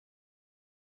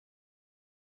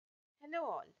Hello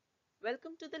all.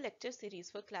 Welcome to the lecture series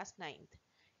for class 9th.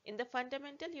 In the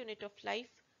fundamental unit of life,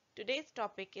 today's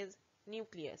topic is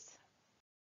nucleus.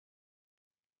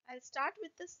 I'll start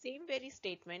with the same very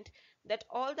statement that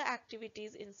all the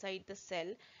activities inside the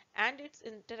cell and its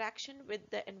interaction with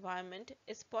the environment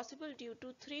is possible due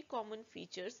to three common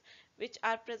features which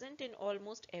are present in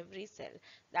almost every cell.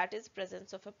 That is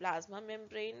presence of a plasma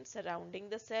membrane surrounding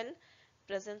the cell,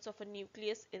 presence of a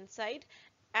nucleus inside,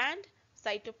 and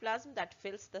cytoplasm that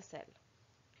fills the cell.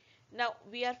 Now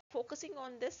we are focusing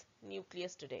on this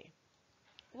nucleus today.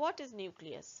 What is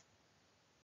nucleus?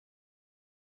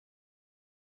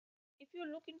 If you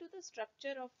look into the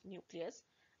structure of nucleus,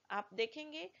 आप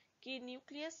देखेंगे कि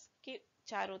nucleus के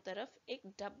चारों तरफ एक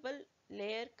double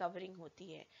layer covering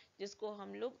होती है जिसको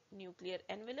हम लोग न्यूक्लियर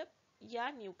एनवेलप या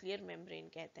न्यूक्लियर मेम्ब्रेन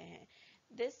कहते हैं.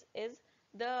 This is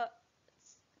the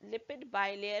lipid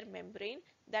bilayer membrane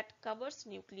that covers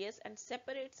nucleus and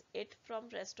separates it from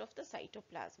rest of the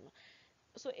cytoplasm.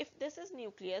 So if this is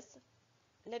nucleus,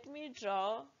 let me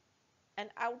draw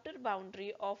an outer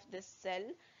boundary of this cell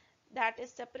that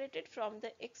is separated from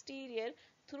the exterior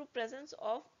through presence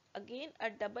of again a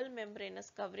double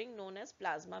membranous covering known as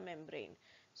plasma membrane.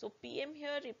 So PM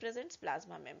here represents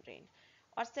plasma membrane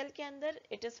और cell के अंदर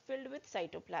it is filled with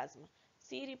cytoplasm.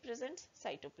 C represents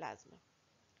cytoplasm.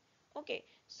 Okay,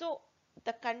 so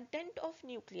the content of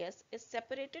nucleus is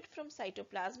separated from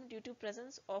cytoplasm due to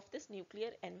presence of this nuclear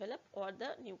envelope or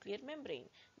the nuclear membrane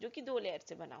जो कि दो layer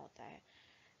से बना होता है.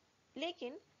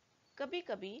 लेकिन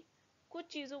कभी-कभी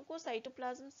कुछ चीजों को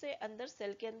साइटोप्लाज्म से अंदर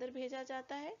सेल के अंदर भेजा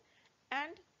जाता है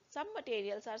and some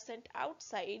materials are sent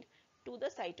outside to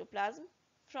the cytoplasm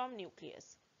from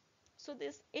nucleus. So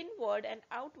this inward and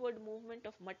outward movement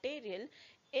of material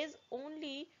is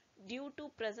only due to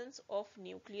presence of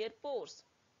nuclear pores.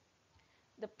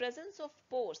 The presence of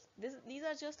pores, these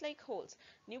are just like holes.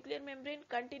 Nuclear membrane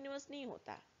continuous नहीं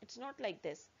होता. It's not like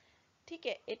this. ठीक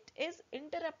है, it is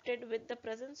interrupted with the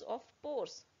presence of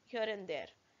pores here and there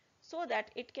so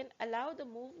that it can allow the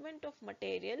movement of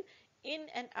material in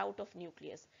and out of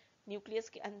nucleus. Nucleus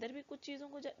के अंदर भी कुछ चीज़ों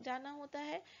को जाना होता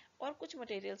है और कुछ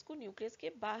मटेरियल्स को न्यूक्लियस के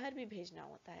बाहर भी भेजना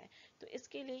होता है, तो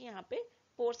इसके लिए यहाँ पे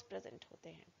पोर्स प्रेजेंट होते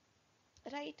हैं,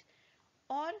 राइट.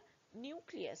 और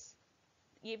न्यूक्लियस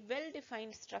ये वेल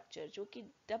डिफाइंड स्ट्रक्चर जो कि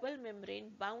डबल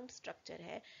मेम्ब्रेन बाउंड स्ट्रक्चर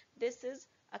है, this is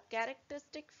a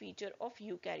characteristic feature of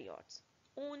eukaryotes.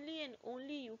 Only and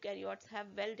only eukaryotes have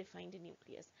well-defined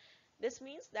nucleus. This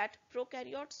means that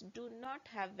prokaryotes do not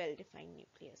have well-defined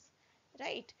nucleus,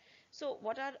 right? So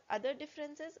what are other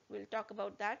differences? We'll talk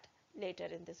about that later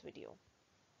in this video.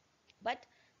 But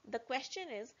the question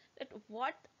is that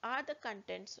what are the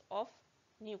contents of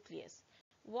nucleus?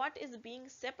 What is being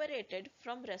separated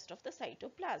from rest of the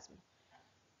cytoplasm?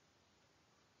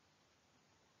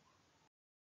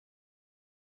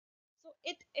 So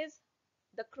it is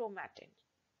the chromatin.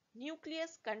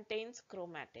 Nucleus contains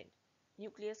chromatin.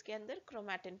 Nucleus के अंदर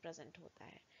chromatin present होता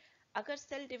है. अगर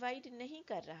cell divide नहीं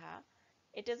कर रहा,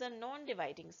 it is a non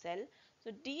dividing cell,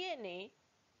 so DNA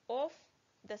of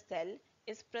the cell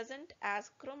is present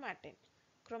as chromatin.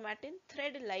 Chromatin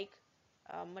thread like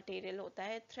material होता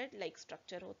है, थ्रेड लाइक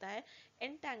स्ट्रक्चर होता है,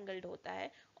 एंटैंगल्ड होता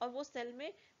है और वो सेल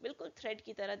में बिल्कुल थ्रेड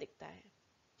की तरह दिखता है,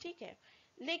 ठीक है.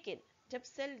 लेकिन जब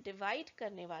सेल डिवाइड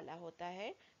करने वाला होता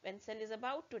है, when cell is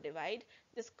about to divide,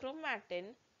 this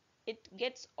chromatin it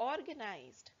gets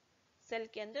organized. Cell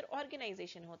के अंदर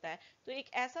ऑर्गेनाइजेशन होता है, तो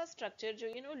एक ऐसा स्ट्रक्चर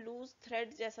जो लूज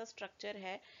थ्रेड जैसा स्ट्रक्चर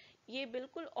है, ये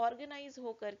बिल्कुल ऑर्गेनाइज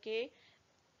हो करके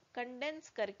कंडेंस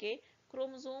करके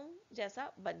क्रोमोसोम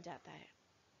जैसा बन जाता है,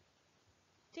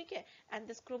 ठीक है. And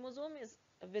this chromosome is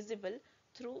visible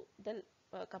through the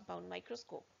compound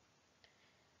microscope.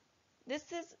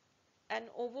 This is an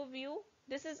overview.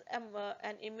 This is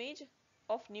an image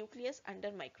of nucleus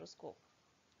under microscope.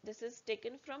 This is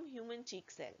taken from human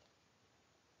cheek cell.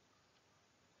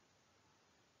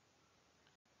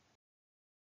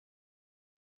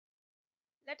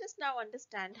 Let us now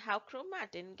understand how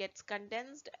chromatin gets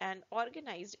condensed and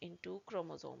organized into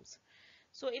chromosomes.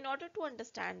 So in order to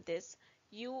understand this,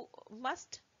 you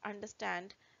must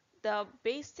understand the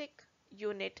basic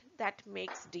unit that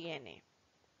makes DNA.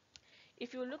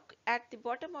 If you look at the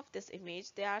bottom of this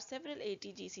image, there are several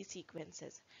ATGC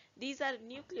sequences. These are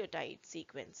nucleotide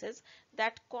sequences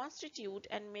that constitute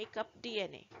and make up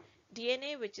DNA.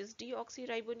 DNA, which is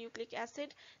deoxyribonucleic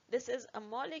acid, this is a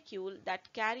molecule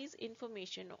that carries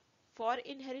information for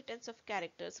inheritance of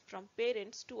characters from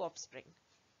parents to offspring.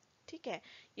 ठीक है,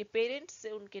 ये parents से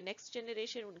उनके next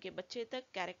generation, उनके बच्चे तक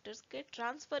characters के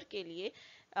transfer के लिए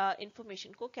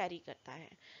इंफॉर्मेशन को कैरी करता है.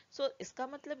 सो इसका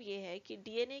मतलब ये है कि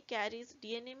डीएनए कैरीज,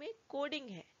 डीएनए में कोडिंग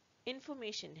है,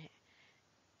 इंफॉर्मेशन है,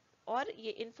 और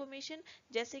ये इंफॉर्मेशन,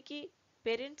 जैसे कि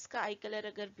पेरेंट्स का आई कलर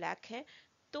अगर ब्लैक है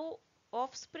तो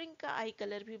ऑफस्प्रिंग का आई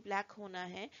कलर भी ब्लैक होना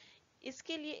है,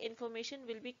 इसके लिए information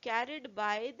will be carried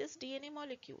by this DNA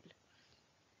molecule.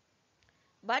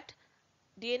 But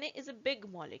DNA is a big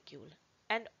molecule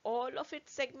and all of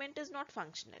its segment is not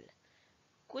functional.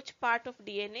 कुछ part of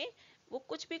DNA वो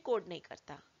कुछ भी कोड नहीं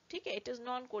करता, ठीक है, it is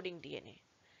non-coding DNA.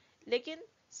 लेकिन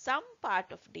some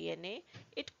part of DNA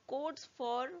it codes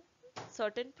for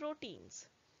certain proteins.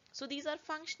 So these are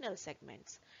functional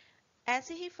segments.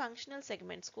 ऐसे ही functional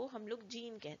segments को हम लोग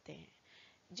जीन कहते हैं.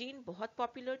 जीन बहुत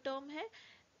पॉपुलर टर्म है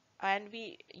and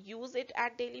we use it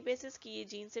at daily basis कि ये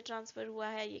जीन से ट्रांसफर हुआ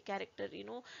है, ये character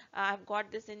I have got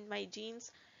this in my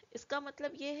jeans. इसका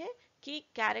मतलब ये है कि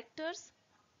कैरेक्टर्स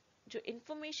जो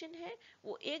इंफॉर्मेशन है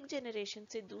वो एक जनरेशन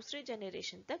से दूसरे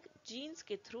जनरेशन तक जीन्स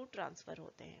के थ्रू ट्रांसफर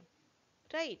होते हैं,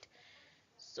 राइट.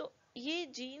 सो ये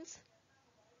jeans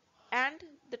and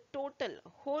the total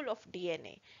whole of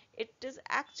DNA, it is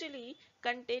actually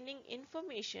containing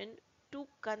information to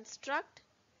construct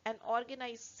an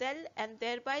organized cell and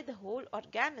thereby the whole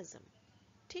organism.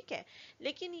 ठीक है,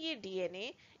 लेकिन ये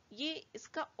डीएनए ये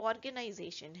इसका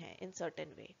ऑर्गेनाइजेशन है in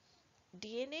certain way.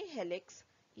 DNA helix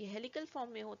ये हेलिकल फॉर्म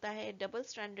में होता है, डबल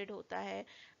स्ट्रैंडेड होता है.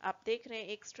 आप देख रहे हैं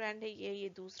एक स्ट्रैंड है, ये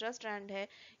दूसरा स्ट्रैंड है.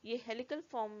 ये हेलिकल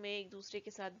फॉर्म में एक दूसरे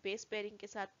के साथ बेस पेयरिंग के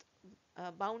साथ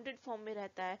बाउंडेड फॉर्म में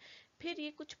रहता है. फिर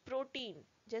ये कुछ प्रोटीन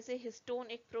जैसे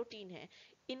हिस्टोन एक प्रोटीन है,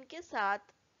 इनके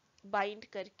साथ बाइंड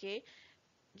करके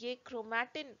ये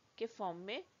क्रोमैटिन के फॉर्म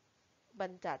में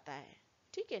बन जाता है,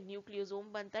 ठीक है,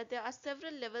 न्यूक्लियोसोम बनता है. There are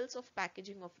several levels of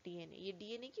packaging of DNA. ये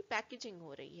डीएनए की पैकेजिंग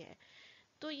हो रही है.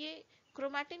 तो ये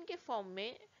क्रोमैटिन के फॉर्म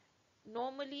में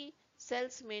नॉर्मली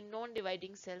सेल्स में, नॉन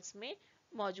डिवाइडिंग सेल्स में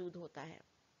मौजूद होता है.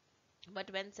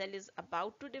 But when cell is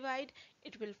about to divide,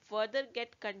 it will further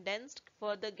get condensed,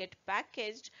 further get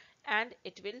packaged, and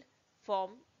it will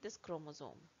form this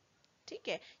chromosome. ठीक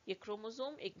है, ये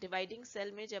क्रोमोसोम एक डिवाइडिंग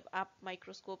सेल में जब आप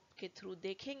माइक्रोस्कोप के थ्रू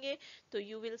देखेंगे तो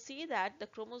you will see that the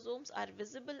chromosomes are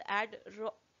visible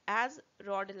as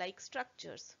rod like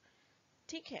structures.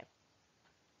 ठीक है.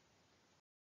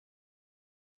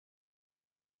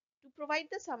 To provide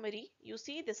the summary, you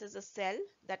see this is a cell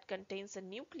that contains a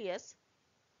nucleus.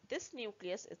 This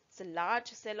nucleus is a large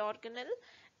cell organelle,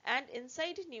 and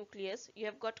inside nucleus you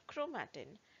have got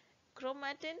chromatin.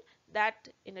 Chromatin that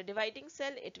in a dividing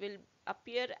cell it will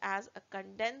appear as a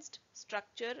condensed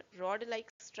structure, rod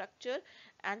like structure,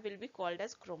 and will be called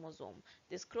as chromosome.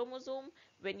 This chromosome,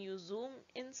 when you zoom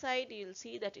inside, you will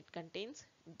see that it contains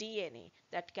DNA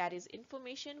that carries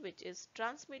information which is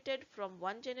transmitted from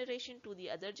one generation to the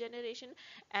other generation,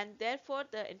 and therefore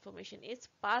the information is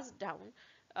passed down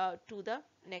to the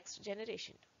next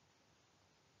generation.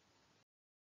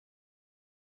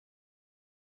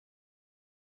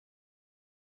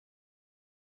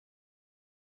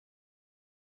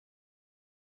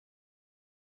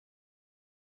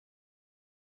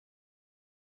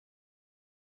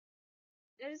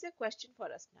 There is a question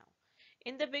for us now.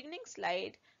 In the beginning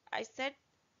slide, I said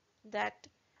that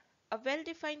a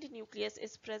well-defined nucleus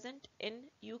is present in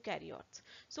eukaryotes.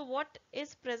 So what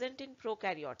is present in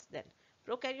prokaryotes then?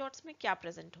 Prokaryotes में क्या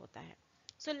present होता है?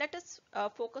 So let us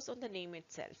focus on the name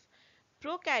itself.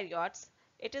 Prokaryotes,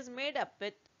 it is made up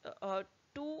with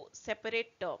two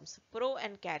separate terms, pro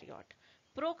and karyot.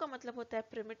 Pro का मतलब होता है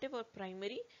primitive और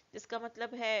primary, जिसका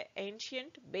मतलब है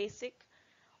ancient, basic,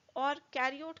 और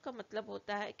कैरियोट का मतलब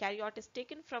होता है, कैरियोट इज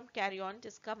टेकन फ्रॉम कैरियन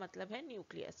जिसका मतलब है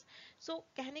न्यूक्लियस. सो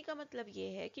कहने का मतलब ये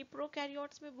है कि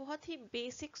प्रोकैरियोट्स में बहुत ही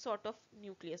बेसिक सॉर्ट ऑफ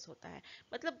न्यूक्लियस होता है,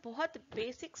 मतलब बहुत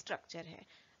बेसिक स्ट्रक्चर है,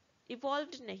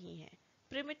 इवॉल्व्ड नहीं है,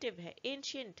 प्रिमिटिव है,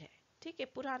 एंशियंट है, ठीक है,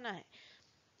 पुराना है.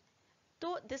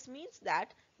 तो this means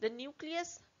that the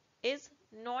nucleus is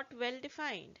not well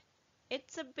defined.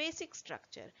 It's a basic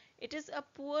structure. It is a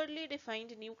poorly defined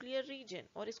nuclear region.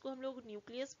 और इसको हम लोग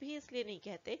न्यूक्लियस भी इसलिए नहीं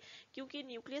कहते क्योंकि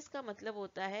न्यूक्लियस का मतलब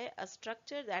होता है a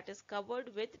structure that is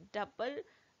covered with double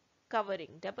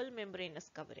covering, double membranous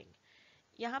covering.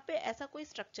 यहाँ पे ऐसा कोई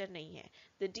स्ट्रक्चर नहीं है.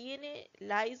 The DNA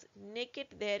lies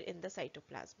naked there in the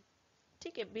cytoplasm.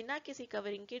 ठीक है, बिना किसी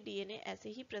कवरिंग के डीएनए ऐसे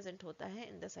ही प्रेजेंट होता है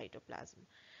इन द साइटोप्लाज्म.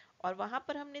 और वहां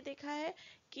पर हमने देखा है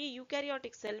कि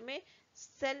यूकैरियोटिक सेल में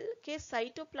सेल के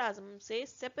साइटोप्लाज्म से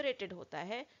सेपरेटेड होता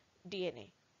है DNA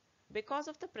because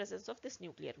of the presence of this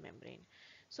nuclear membrane.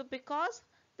 So because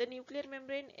the nuclear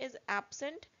membrane is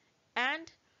absent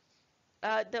and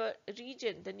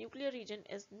the nuclear region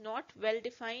is not well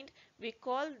defined, we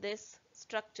call this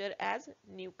structure as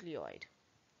nucleoid.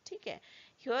 ठीक है.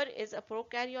 Here is a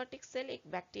prokaryotic cell, एक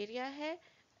bacteria है,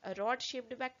 a rod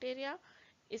shaped bacteria.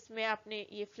 इसमें आपने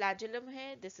ये फ्लैजुलम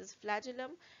है, this is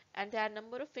फ्लैजुलम, and there are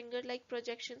number of finger like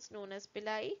projections known as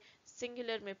पिलाई,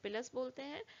 singular में पिलस बोलते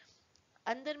हैं।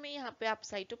 अंदर में यहाँ पे आप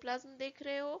साइटोप्लाज्म देख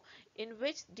रहे हो इन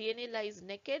विच डीएनए लाइज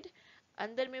नेकेड।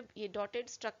 अंदर में ये dotted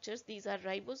structures, these are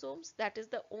ribosomes, that is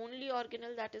the only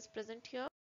organelle that is present here.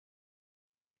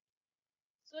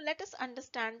 So let us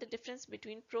understand the difference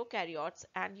between prokaryotes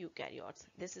and eukaryotes.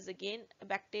 This is again a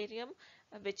bacterium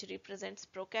which represents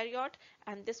prokaryote,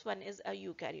 and this one is a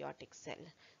eukaryotic cell.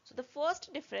 So the first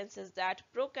difference is that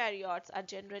prokaryotes are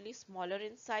generally smaller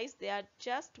in size. They are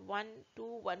just 1 to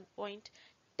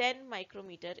 1.10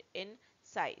 micrometer in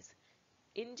size.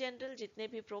 In general जितने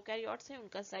भी prokaryotes हैं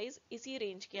उनका size इसी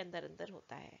range के अंदर अंदर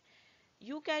होता है.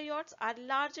 Eukaryotes are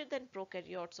larger than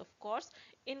prokaryotes, of course.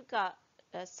 इनका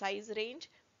size range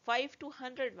 5 to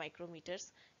 100 micrometers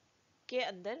के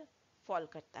अंदर fall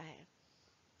करता है.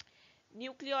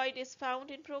 Nucleoid is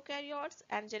found in prokaryotes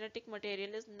and genetic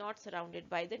material is not surrounded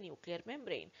by the nuclear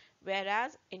membrane,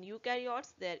 whereas in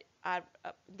eukaryotes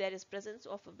there is presence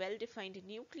of a well-defined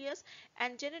nucleus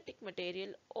and genetic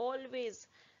material always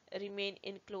remain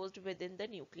enclosed within the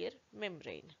nuclear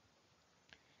membrane.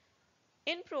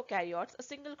 In prokaryotes, a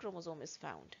single chromosome is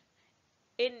found.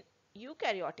 In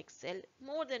eukaryotic cell,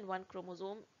 more than one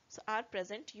chromosomes are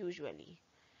present usually.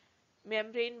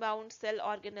 Membrane-bound cell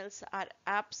organelles are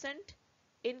absent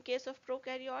in case of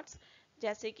prokaryotes,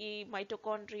 जैसे कि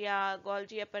mitochondria,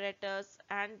 Golgi apparatus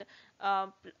and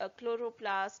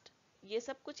chloroplast, ये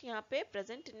सब कुछ यहाँ पे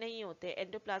present नहीं होते.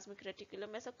 Endoplasmic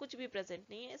reticulum ऐसा कुछ भी प्रेजेंट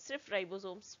नहीं है, सिर्फ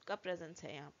राइबोसोम्स का प्रेजेंस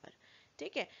है यहाँ पर.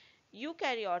 ठीक है.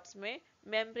 यूकैरियोट्स में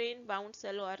membrane bound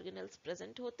cell organelles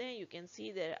present होते हैं. You can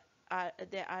see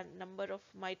there are number of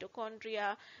mitochondria,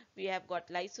 we have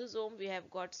got lysosome, we have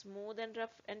got smooth and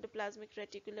rough endoplasmic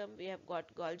reticulum, we have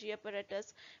got Golgi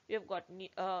apparatus, we have got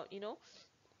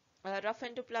rough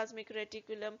endoplasmic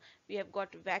reticulum, we have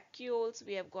got vacuoles,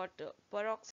 we have got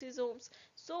peroxisomes.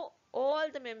 So all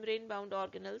the membrane bound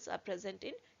organelles are present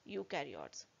in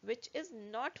eukaryotes, which is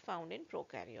not found in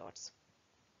prokaryotes.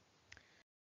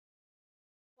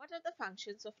 What are the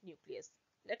functions of nucleus?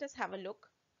 Let us have a look.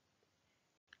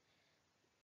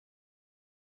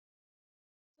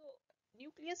 So,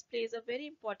 nucleus plays a very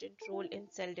important role in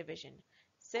cell division.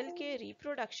 Cell के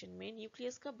reproduction में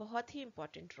nucleus का बहुत ही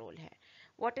important role है.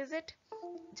 What is it?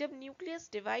 जब nucleus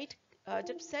divide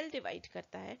जब cell divide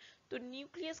करता है तो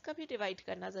न्यूक्लियस का भी डिवाइड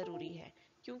करना जरूरी है,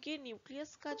 क्योंकि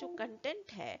न्यूक्लियस का जो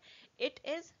कंटेंट है it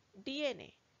is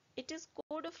DNA, it is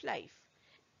code of life.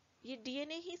 ये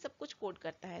डीएनए ही सब कुछ कोड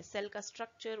करता है. सेल का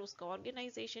स्ट्रक्चर, उसका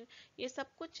ऑर्गेनाइजेशन, ये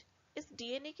सब कुछ इस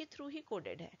डीएनए के थ्रू ही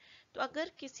कोडेड है. तो अगर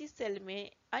किसी सेल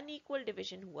में अनइक्वल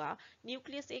डिवीजन हुआ,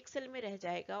 न्यूक्लियस एक सेल में रह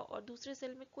जाएगा और दूसरे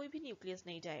सेल में कोई भी न्यूक्लियस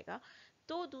नहीं जाएगा,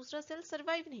 तो दूसरा सेल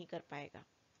सरवाइव नहीं कर पाएगा.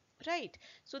 Right.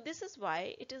 So this is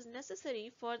why it is necessary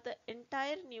for the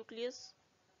entire nucleus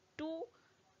to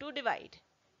divide.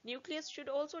 Nucleus should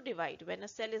also divide when a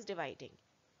cell is dividing.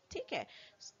 ठीक है.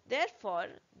 Therefore,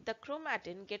 the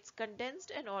chromatin gets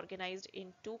condensed and organized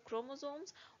in two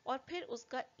chromosomes और फिर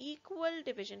उसका equal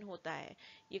division होता है.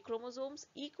 ये chromosomes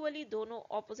equally दोनों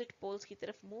opposite poles की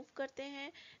तरफ move करते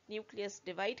हैं. Nucleus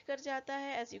divide कर जाता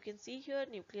है. As you can see here,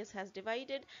 nucleus has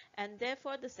divided and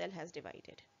therefore the cell has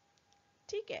divided.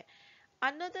 ठीक है.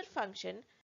 Another function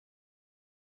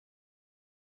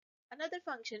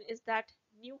is that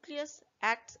nucleus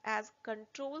acts as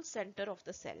control center of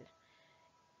the cell.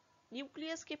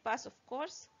 Nucleus के पास ऑफ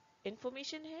कोर्स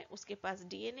इंफॉर्मेशन है, उसके पास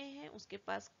DNA है, उसके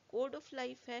पास code of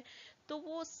life है, तो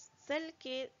वो सेल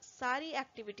के सारी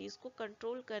एक्टिविटीज को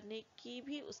कंट्रोल करने की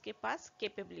भी उसके पास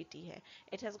कैपेबिलिटी है.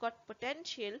 It has got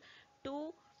potential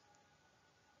to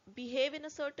behave in a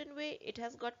certain way, it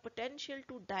has got potential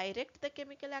to direct the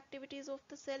chemical activities of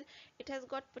the cell, it has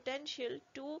got potential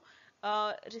to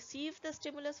receive the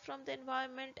stimulus from the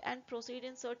environment and proceed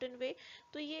in certain way.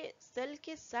 तो ये cell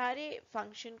के सारे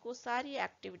function को, सारी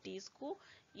activities को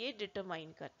ये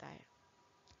determine करता है.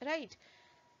 Right.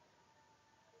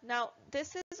 Now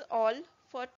this is all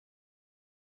for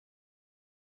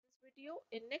video.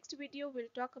 In next video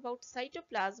we'll talk about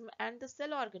cytoplasm and the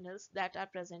cell organelles that are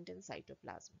present in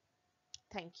cytoplasm.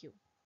 Thank you.